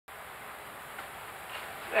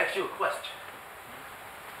Let me ask you a question.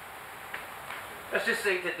 Let's just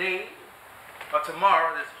say today or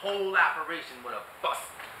tomorrow this whole operation would have bust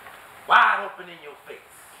wide open in your face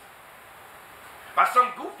by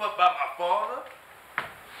some goof up by my father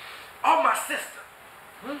or my sister.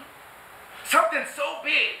 Something so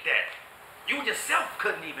big that you yourself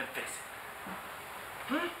couldn't even face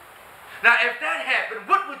it. Now, if that happened,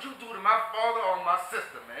 what would you do to my father or my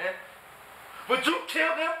sister, man? Would you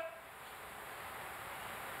kill them?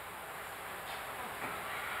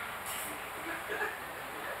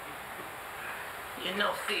 You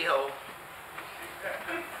know, Theo,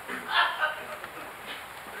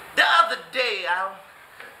 the other day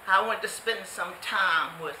I went to spend some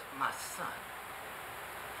time with my son.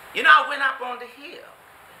 You know, I went up on the hill,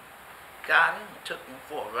 got him, and took him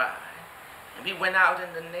for a ride, and we went out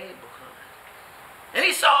in the neighborhood. And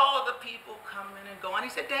he saw all the people coming and going. He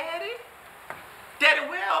said, Daddy,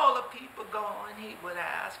 where all the people going? He would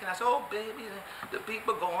ask. And I said, oh, baby, the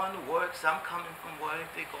people going to work. Some coming from work.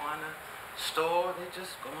 They going to store. They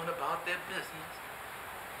just going about their business.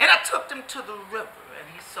 And I took them to the river, and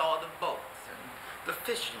he saw the boats and the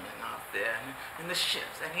fishermen out there and the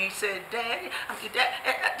ships. And he said, Daddy,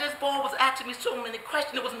 this boy was asking me so many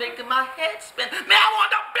questions. It was making my head spin. Man, I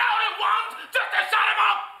wanted to build him once just to shut him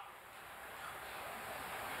up.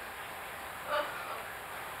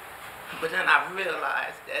 But then I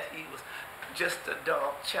realized that he was just a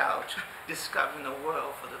dog child discovering the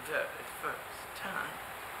world for the very first time.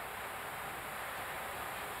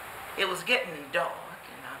 It was getting dark,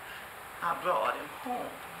 and I brought him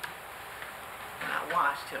home, and I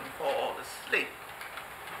watched him fall asleep.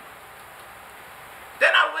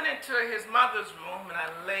 Then I went into his mother's room, and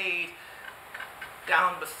I laid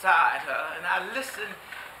down beside her, and I listened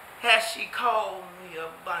as she called me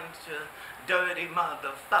a bunch of dirty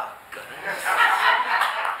motherfuckers.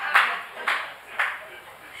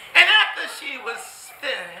 And after she was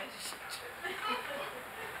finished,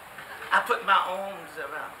 I put my arms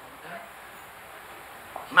around her.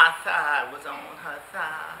 My thigh was on her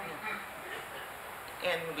thigh,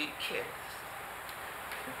 and we kissed.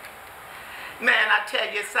 Man, I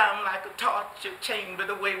tell you, it sounded like a torture chamber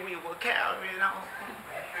the way we were carrying on.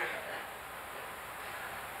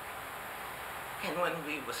 And when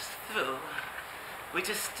we was through, we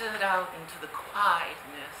just stood out into the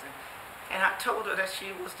quietness, and I told her that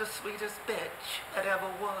she was the sweetest bitch that ever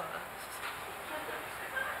was.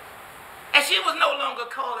 And she was no longer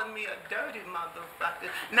calling me a dirty motherfucker.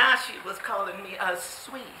 Now she was calling me a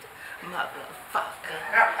sweet motherfucker.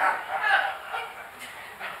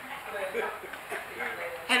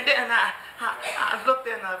 And then I looked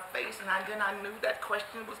in her face, and then I knew that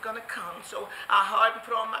question was going to come. So I hurried and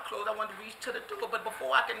put on my clothes. I wanted to reach to the door, but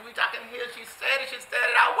before I can reach, I can hear she said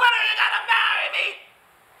it out. When are you going to marry me?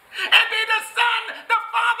 And be the son, the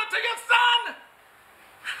father to your son?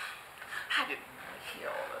 I didn't want to hear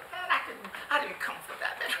all of that. I didn't come for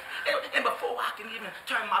that. And before I can even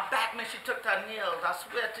turn my back, man, she took her nails. I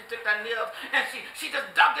swear she took her nails, and she just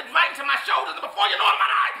dug it right into my shoulders. And before you know it, my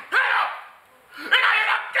eye, hit up! And I hit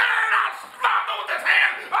up again, and I slapped with his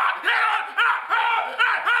hand.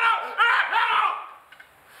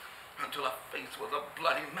 Until her face was a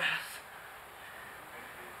bloody mess.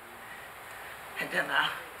 And then I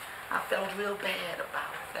felt real bad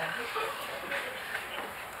about that.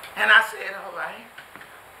 And I said, all right,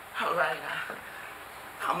 I'll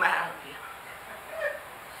marry you.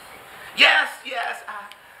 Yes,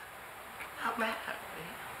 I'll marry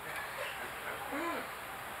you.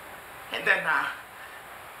 And then I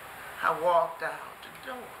walked out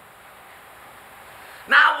the door.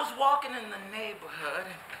 Now I was walking in the neighborhood,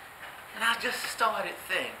 and I just started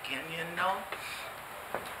thinking, you know.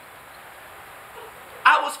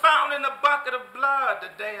 I was found in a bucket of blood the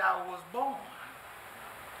day I was born.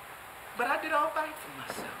 But I did all right for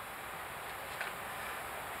myself.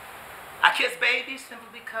 I kissed babies simply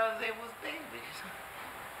because they was babies.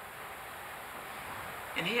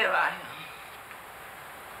 And here I am,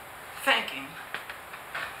 thinking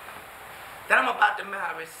that I'm about to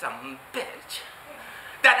marry some bitch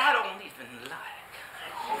that I don't even like.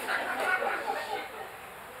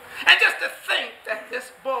 And just to think that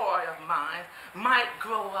this boy of mine might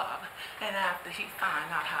grow up, and after he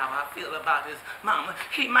find out how I feel about his mama,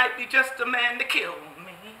 he might be just a man to kill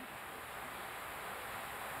me.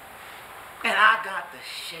 And I got the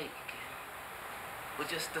shaking with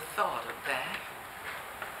just the thought of that.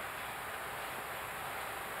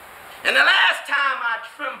 And the last time I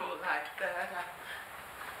trembled like that,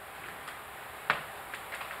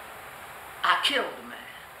 I killed a man.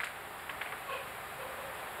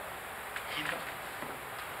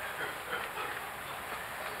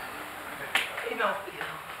 You know, Phil,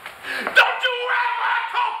 Don't you ever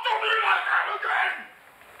talk to me like that again!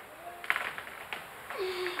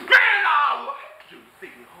 Man, I like you,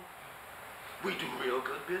 Theo. We do real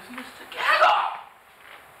good business together.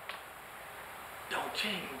 Don't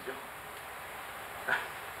change, yo.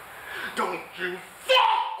 Don't you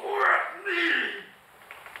fuck with me!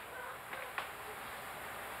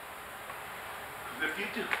 'Cause if you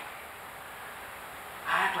do, I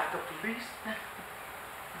act like a policeman.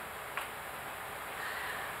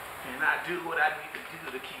 And I do what I need to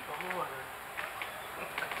do to keep order.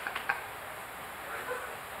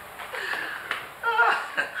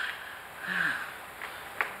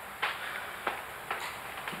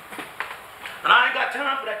 And I ain't got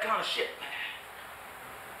time for that kind of shit.